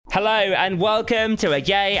Hello and welcome to A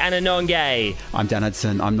Gay and a Non-Gay. I'm Dan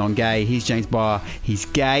Hudson, I'm non-gay, he's James Barr, he's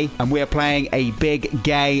gay, and we are playing a big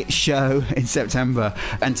gay show in September.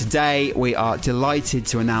 And today we are delighted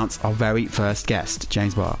to announce our very first guest,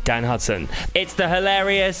 James Barr. Dan Hudson. It's the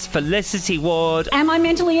hilarious Felicity Ward. Am I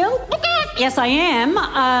mentally ill? Yes, I am.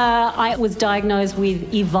 I was diagnosed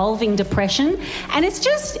with evolving depression, and it's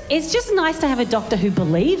just nice to have a doctor who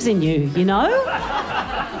believes in you, you know?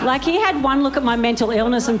 Like, he had one look at my mental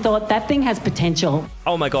illness and thought, that thing has potential.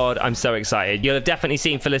 Oh my God, I'm so excited. You'll have definitely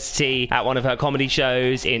seen Felicity at one of her comedy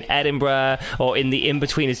shows in Edinburgh or in the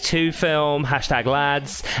In-Betweeners 2 film,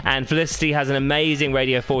 #Lads. And Felicity has an amazing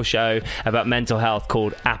Radio 4 show about mental health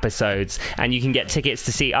called Episodes. And you can get tickets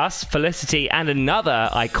to see us, Felicity, and another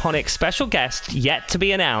iconic special guest yet to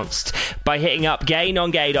be announced by hitting up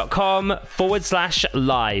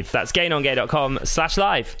gaynongay.com/live. That's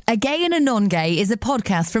gaynongay.com/live. A Gay and a Non-Gay is a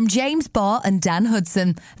podcast from James Barr and Dan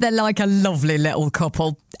Hudson. They're like a lovely little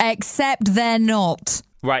couple, except they're not.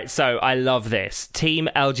 Right, so I love this. Team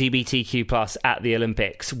LGBTQ+ at the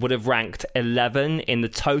Olympics would have ranked 11 in the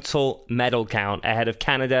total medal count ahead of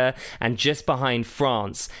Canada and just behind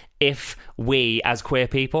France if we, as queer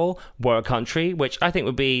people, were a country, which I think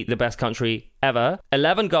would be the best country ever.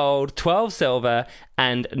 11 gold, 12 silver,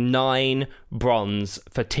 and 9 bronze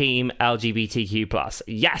for Team LGBTQ+.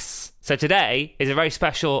 Yes! So today is a very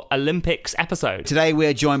special Olympics episode. Today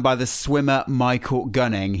we're joined by the swimmer Michael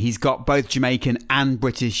Gunning. He's got both Jamaican and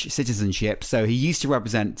British citizenship, so he used to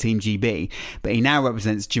represent Team GB, but he now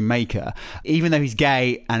represents Jamaica, even though he's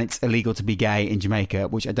gay and it's illegal to be gay in Jamaica,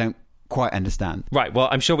 which I don't quite understand. Right, well,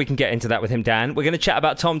 I'm sure we can get into that with him, Dan. We're going to chat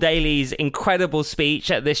about Tom Daley's incredible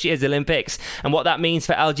speech at this year's Olympics and what that means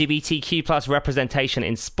for LGBTQ+ representation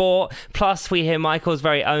in sport. Plus, we hear Michael's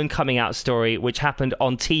very own coming out story, which happened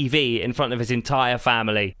on TV in front of his entire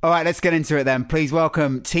family. All right, let's get into it then. Please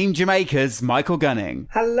welcome Team Jamaica's Michael Gunning.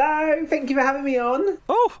 Hello, thank you for having me on.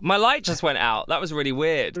 Oh, my light just went out. That was really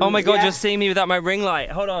weird. Oh my God, you're seeing me without my ring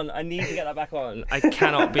light. Hold on, I need to get that back on. I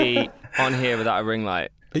cannot be on here without a ring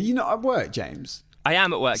light. Are you not at work, James? I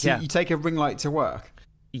am at work, so yeah. You take a ring light to work?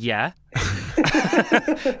 Yeah.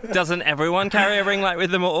 Doesn't everyone carry a ring light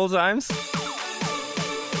with them at all times?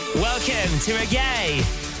 Welcome to A Gay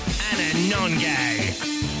and a Non-Gay.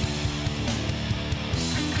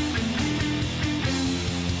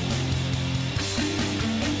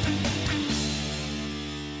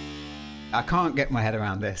 I can't get my head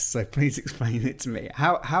around this, so please explain it to me.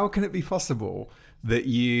 How can it be possible that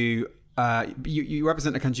you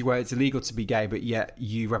represent a country where it's illegal to be gay, but yet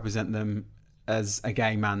you represent them as a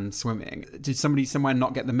gay man swimming? Did somebody somewhere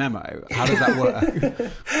not get the memo? How does that work?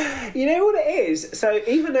 You know what it is? So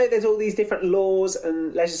even though there's all these different laws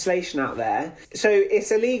and legislation out there, so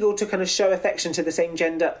it's illegal to kind of show affection to the same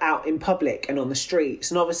gender out in public and on the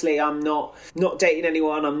streets. And obviously I'm not dating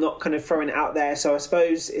anyone, I'm not kind of throwing it out there. So I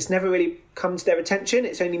suppose it's never really come to their attention.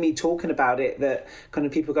 It's only me talking about it that kind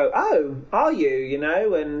of people go, oh, are you, you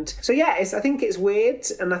know? And so, yeah, I think it's weird.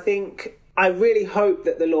 And I really hope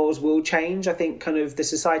that the laws will change. I think kind of the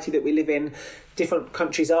society that we live in, different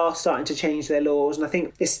countries are starting to change their laws, and I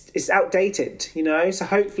think it's outdated, you know? So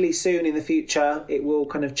hopefully soon in the future it will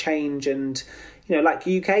kind of change and, you know, like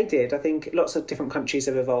UK did. I think lots of different countries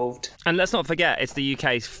have evolved. And let's not forget, it's the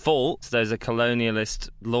UK's fault. Those are colonialist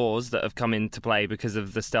laws that have come into play because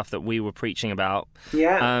of the stuff that we were preaching about.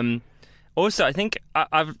 Yeah. Also, I think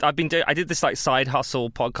I did this like side hustle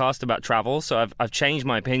podcast about travel, so I've changed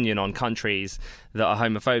my opinion on countries that are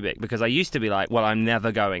homophobic, because I used to be like, well, I'm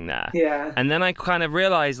never going there. Yeah. And then I kind of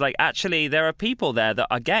realised, like, actually there are people there that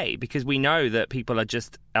are gay, because we know that people are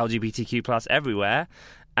just LGBTQ+ everywhere.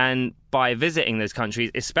 And by visiting those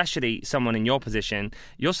countries, especially someone in your position,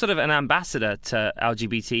 you're sort of an ambassador to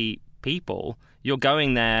LGBT people. You're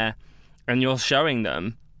going there and you're showing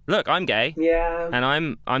them, look, I'm gay. Yeah.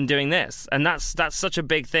 And I'm doing this. And that's such a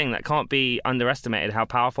big thing that can't be underestimated, how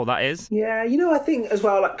powerful that is. Yeah, you know, I think as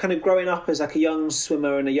well, like kind of growing up as like a young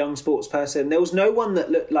swimmer and a young sports person, there was no one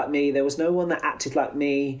that looked like me. There was no one that acted like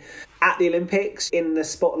me at the Olympics in the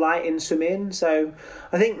spotlight in swimming. So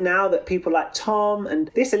I think now that people like Tom,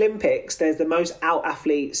 and this Olympics, there's the most out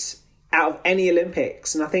athletes out of any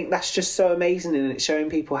Olympics. And I think that's just so amazing, and it's showing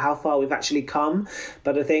people how far we've actually come.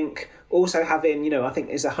 But I think also having, you know, I think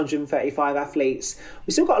there's 135 athletes.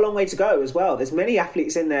 We've still got a long way to go as well. There's many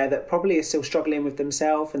athletes in there that probably are still struggling with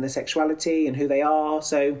themselves and their sexuality and who they are.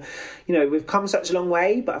 So, you know, we've come such a long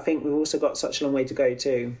way, but I think we've also got such a long way to go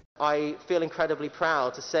too. I feel incredibly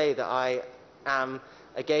proud to say that I am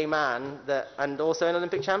a gay man and also an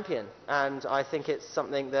Olympic champion. And I think it's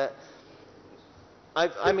something that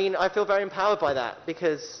I feel very empowered by that,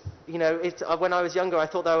 because when I was younger, I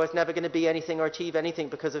thought that I was never going to be anything or achieve anything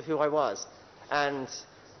because of who I was. And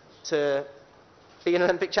to be an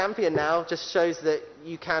Olympic champion now just shows that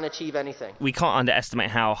you can achieve anything. We can't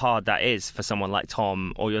underestimate how hard that is for someone like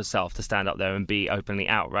Tom or yourself to stand up there and be openly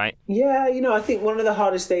out, right? Yeah, I think one of the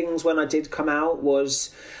hardest things when I did come out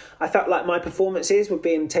was I felt like my performances were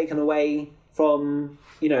being taken away from,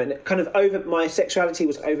 kind of over, my sexuality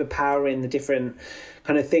was overpowering the different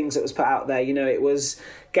kind of things that was put out there. It was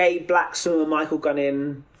gay black swimmer Michael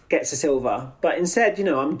Gunning gets a silver, but instead,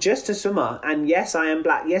 I'm just a swimmer, and yes, I am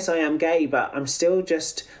black, yes, I am gay, but I'm still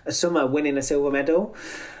just a swimmer winning a silver medal.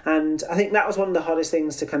 And I think that was one of the hardest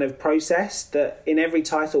things to kind of process, that in every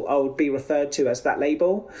title I would be referred to as that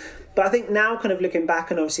label. But I think now, kind of looking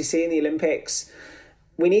back and obviously seeing the Olympics,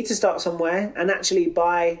 we need to start somewhere, and actually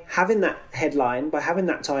by having that headline, by having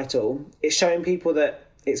that title, it's showing people that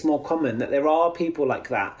it's more common, that there are people like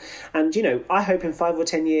that. And, I hope in 5 or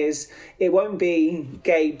 10 years, it won't be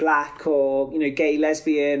gay black or, gay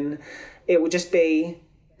lesbian. It will just be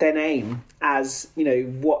their name as,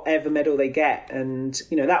 whatever medal they get. And,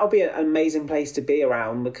 that'll be an amazing place to be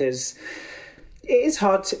around, because it is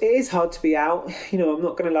hard to be out. I'm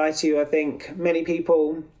not going to lie to you. I think many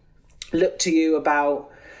people look to you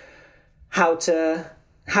about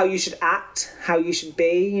how you should act, how you should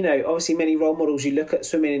be. Obviously many role models, you look at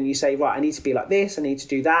swimming and you say, right, I need to be like this, I need to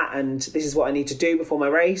do that, and this is what I need to do before my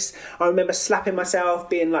race. I remember slapping myself,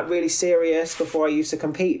 being like really serious before I used to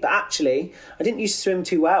compete, but actually I didn't used to swim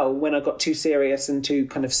too well when I got too serious and too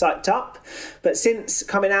kind of psyched up. But since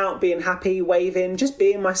coming out, being happy, waving, just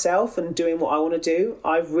being myself and doing what I want to do,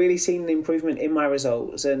 I've really seen an improvement in my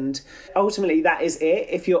results. And ultimately that is it.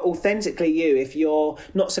 If you're authentically you, if you're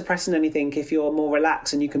not suppressing anything, if you're more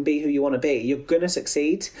relaxed and you can be who you want to be, you're going to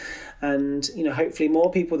succeed. And, hopefully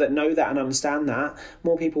more people that know that and understand that,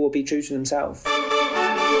 more people will be true to themselves.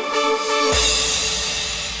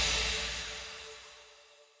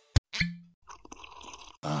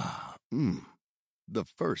 The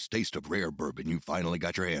first taste of rare bourbon you finally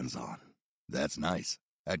got your hands on. That's nice.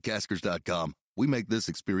 At Caskers.com, we make this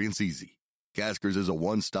experience easy. Caskers is a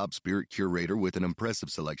one-stop spirit curator with an impressive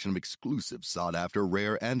selection of exclusive, sought-after,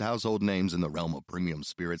 rare, and household names in the realm of premium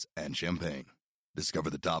spirits and champagne. Discover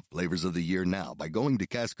the top flavors of the year now by going to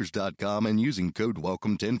Caskers.com and using code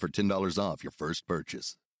WELCOME10 for $10 off your first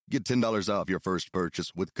purchase. Get $10 off your first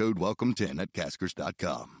purchase with code WELCOME10 at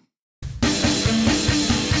Caskers.com.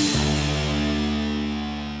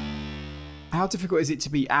 How difficult is it to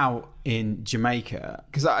be out in Jamaica?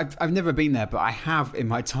 Because I've never been there, but I have in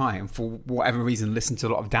my time, for whatever reason, listened to a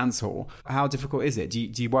lot of dancehall. How difficult is it? Do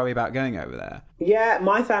you worry about going over there? Yeah,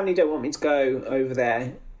 my family don't want me to go over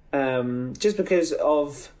there. Just because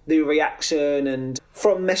of the reaction and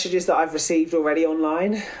from messages that I've received already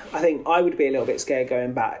online, I think I would be a little bit scared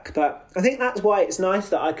going back. But I think that's why it's nice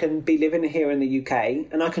that I can be living here in the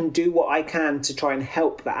UK and I can do what I can to try and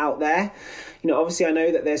help that out there. Obviously I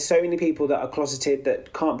know that there's so many people that are closeted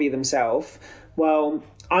that can't be themselves. Well,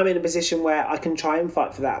 I'm in a position where I can try and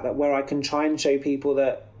fight for that, where I can try and show people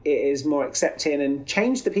that it is more accepting and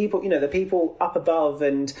change the people, the people up above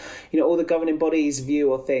and, all the governing bodies'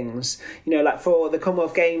 view of things. Like for the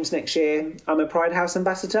Commonwealth Games next year, I'm a Pride House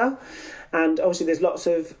ambassador. And obviously there's lots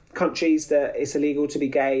of countries that it's illegal to be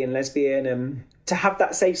gay and lesbian, and to have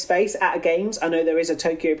that safe space at a Games, I know there is a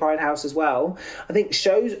Tokyo Pride House as well, I think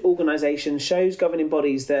shows organisations, shows governing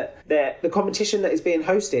bodies that the competition that is being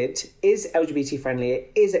hosted is LGBT friendly,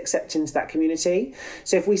 it is accepting to that community.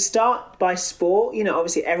 So if we start by sport,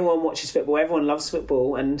 obviously everyone watches football, everyone loves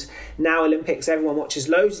football, and now Olympics, everyone watches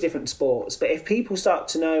loads of different sports. But if people start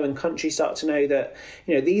to know and countries start to know that,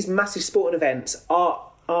 these massive sporting events are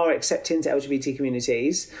accepting to LGBT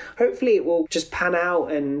communities, hopefully it will just pan out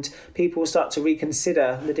and people will start to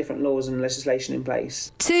reconsider the different laws and legislation in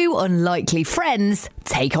place. Two unlikely friends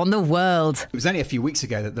take on the world. It was only a few weeks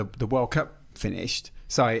ago that the World Cup finished.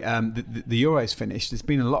 Sorry, the Euros finished. There's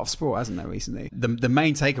been a lot of sport, hasn't there, recently? The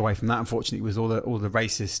main takeaway from that, unfortunately, was all the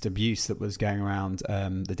racist abuse that was going around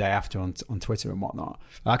the day after on Twitter and whatnot.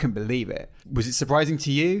 I couldn't believe it. Was it surprising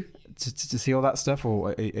to you to see all that stuff,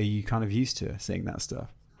 or are you kind of used to seeing that stuff?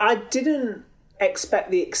 I didn't expect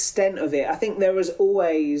the extent of it. I think there was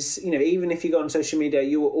always, even if you go on social media,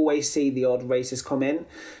 you will always see the odd racist comment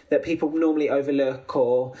that people normally overlook,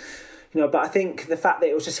 or, but I think the fact that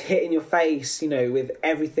it was just hitting your face, with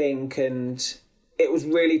everything, and it was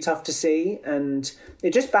really tough to see. And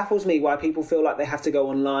it just baffles me why people feel like they have to go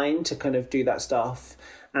online to kind of do that stuff.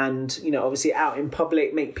 And, obviously out in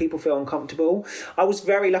public, make people feel uncomfortable. I was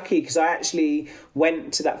very lucky because I actually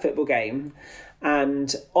went to that football game.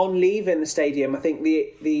 And on leaving the stadium, I think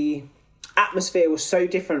the atmosphere was so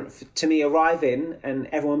different to me arriving and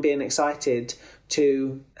everyone being excited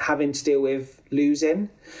to having to deal with losing.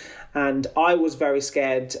 And I was very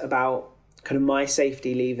scared about kind of my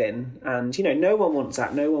safety leaving. And, you know, no one wants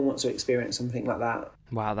that. No one wants to experience something like that.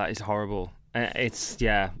 Wow, that is horrible. It's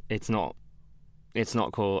not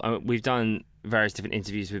cool. I mean, we've done various different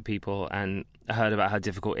interviews with people and heard about how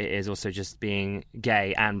difficult it is also just being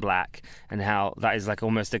gay and black, and how that is like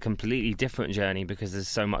almost a completely different journey because there's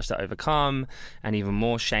so much to overcome and even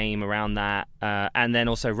more shame around that. And then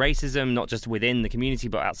also racism, not just within the community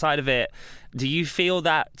but outside of it. Do you feel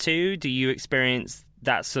that too? Do you experience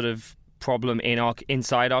that sort of problem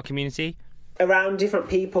inside our community? Around different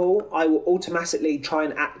people, I will automatically try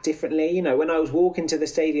and act differently. You know, when I was walking to the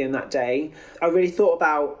stadium that day, I really thought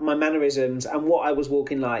about my mannerisms and what I was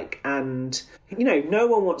walking like. And, you know, no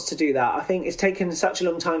one wants to do that. I think it's taken such a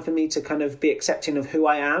long time for me to kind of be accepting of who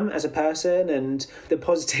I am as a person and the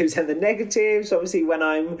positives and the negatives. Obviously, when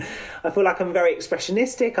I feel like I'm very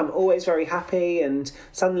expressionistic, I'm always very happy, and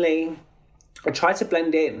suddenly I try to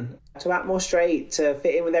blend in, to act more straight, to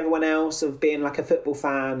fit in with everyone else, of being like a football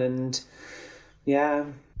fan. And yeah,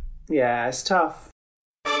 it's tough.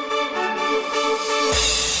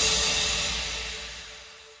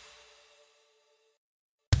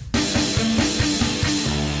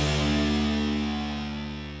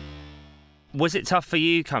 Was it tough for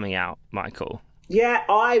you coming out, Michael? Yeah,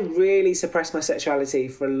 I really suppressed my sexuality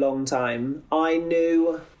for a long time. I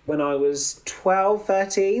knew when I was 12,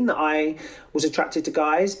 13 that I was attracted to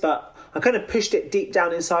guys, but I kind of pushed it deep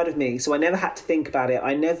down inside of me, so I never had to think about it.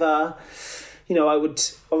 I never, you know, I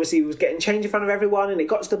was getting changed in front of everyone, and it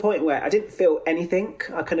got to the point where I didn't feel anything.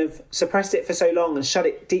 I kind of suppressed it for so long and shut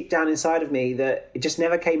it deep down inside of me that it just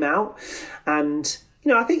never came out. And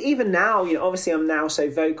you know, I think even now, you know, obviously I'm now so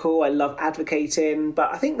vocal, I love advocating,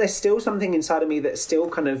 but I think there's still something inside of me that's still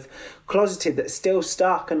kind of closeted, that's still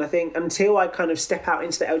stuck. And I think until I kind of step out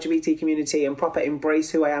into the LGBT community and proper embrace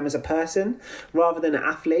who I am as a person rather than an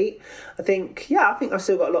athlete, I think I've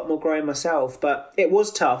still got a lot more growing myself, but it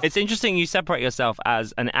was tough. It's interesting you separate yourself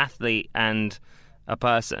as an athlete and a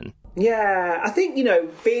person. Yeah, I think, you know,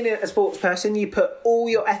 being a sports person, you put all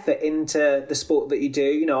your effort into the sport that you do.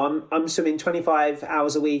 You know, I'm swimming 25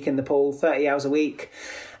 hours a week in the pool, 30 hours a week,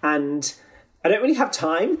 and I don't really have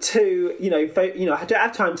time to, I don't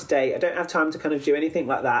have time to date. I don't have time to kind of do anything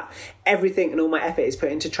like that. Everything and all my effort is put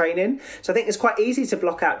into training. So I think it's quite easy to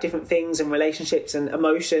block out different things and relationships and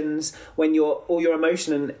emotions when all your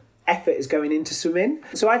emotion and effort is going into swimming.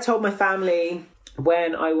 So I told my family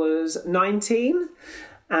when I was 19,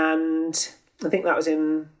 and I think that was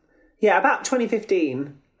in, about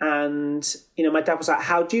 2015. And, you know, my dad was like,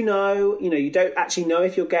 how do you know? You know, you don't actually know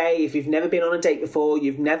if you're gay, if you've never been on a date before,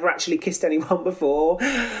 you've never actually kissed anyone before,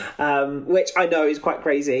 which I know is quite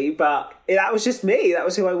crazy, but that was just me. That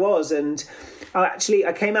was who I was. And I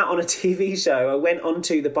came out on a TV show. I went on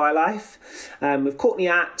to The Bi Life with Courtney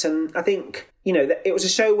Act, and I think, you know, it was a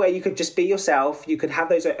show where you could just be yourself. You could have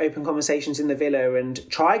those open conversations in the villa and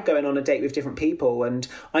try going on a date with different people. And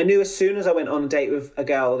I knew as soon as I went on a date with a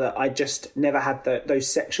girl that I just never had those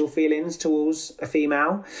sexual feelings towards a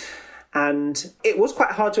female. And it was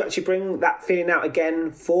quite hard to actually bring that feeling out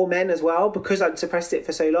again for men as well, because I'd suppressed it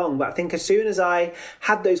for so long. But I think as soon as I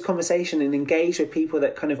had those conversations and engaged with people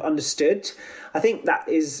that kind of understood, I think that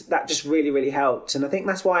just really, really helped. And I think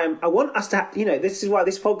that's why I want us to have, you know, this is why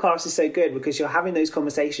this podcast is so good, because you're having those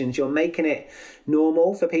conversations, you're making it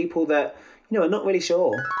normal for people that, you know, are not really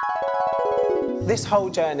sure. This whole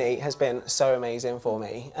journey has been so amazing for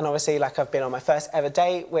me. And obviously, like, I've been on my first ever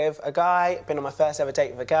date with a guy, been on my first ever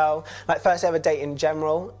date with a girl, like first ever date in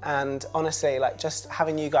general. And honestly, like, just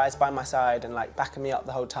having you guys by my side and like backing me up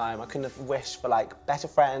the whole time, I couldn't have wished for like better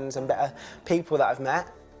friends and better people that I've met.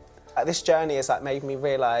 This journey has like made me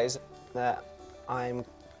realise that I'm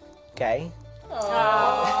gay.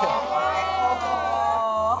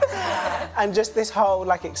 And just this whole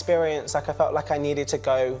like experience, like I felt like I needed to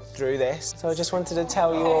go through this. So I just wanted to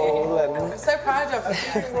tell you all. And I'm so proud of you.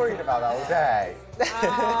 I've been worried about that all day.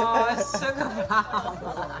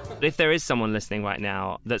 If there is someone listening right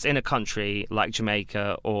now that's in a country like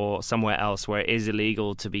Jamaica or somewhere else where it is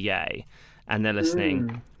illegal to be gay, and they're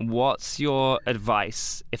listening, what's your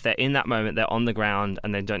advice if they're in that moment, they're on the ground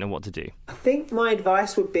and they don't know what to do? I think my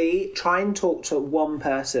advice would be try and talk to one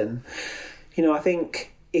person. You know, I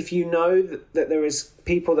think if you know that there is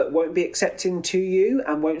people that won't be accepting to you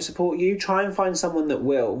and won't support you, try and find someone that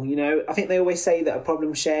will. You know, I think they always say that a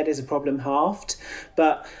problem shared is a problem halved,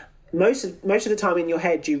 but most of the time in your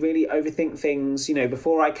head you really overthink things. You know,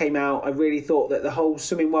 before I came out, I really thought that the whole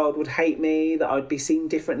swimming world would hate me, that I'd be seen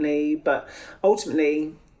differently, but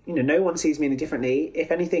ultimately no one sees me any differently.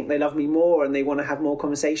 If anything, they love me more and they want to have more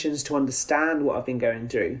conversations to understand what I've been going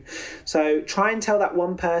through. So try and tell that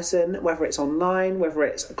one person, whether it's online, whether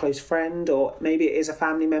it's a close friend, or maybe it is a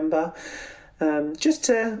family member, just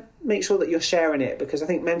to make sure that you're sharing it, because I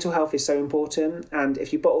think mental health is so important, and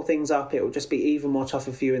if you bottle things up, it will just be even more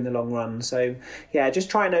tougher for you in the long run. So yeah, just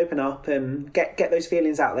try and open up and get those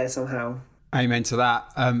feelings out there somehow. Amen to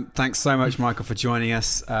that. Thanks so much, Michael, for joining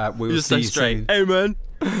us. We will see you soon. Amen.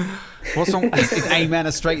 What's wrong? Is amen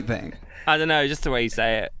a straight thing? I don't know, just the way you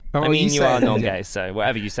say it. Oh, I mean, you are non-gay, yeah. so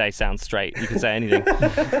whatever you say sounds straight. You can say anything.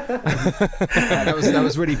 That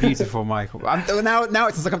was really beautiful, Michael. Now it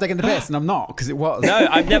sounds like I'm taking the piss, and I'm not, because it was. No,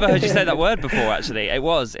 I've never heard you say that word before, actually. It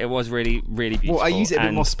was really, really beautiful. Well, I use it a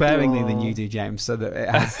bit more sparingly than you do, James, so that it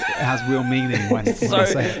has real meaning when I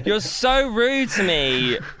say it. You're so rude to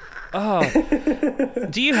me. Oh.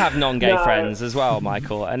 Do you have non-gay friends as well,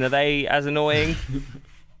 Michael? And are they as annoying?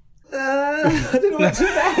 I don't know what to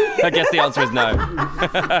say. I guess the answer is no.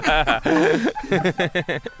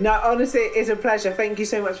 No, honestly, it's a pleasure. Thank you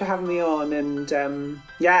so much for having me on. And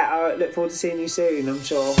I look forward to seeing you soon, I'm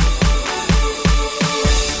sure.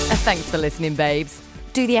 Thanks for listening, babes.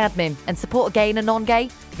 Do the admin and support a gay and a non-gay.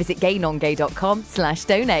 Visit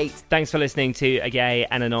gaynongay.com/donate. Thanks for listening to A Gay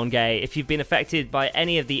and a Non-Gay. If you've been affected by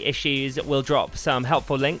any of the issues, we'll drop some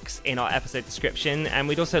helpful links in our episode description. And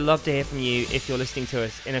we'd also love to hear from you if you're listening to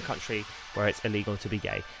us in a country where it's illegal to be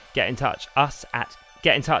gay. Get in touch by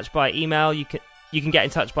email. You can get in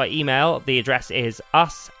touch by email. The address is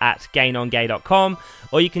us@gaynongay.com,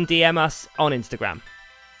 or you can DM us on Instagram.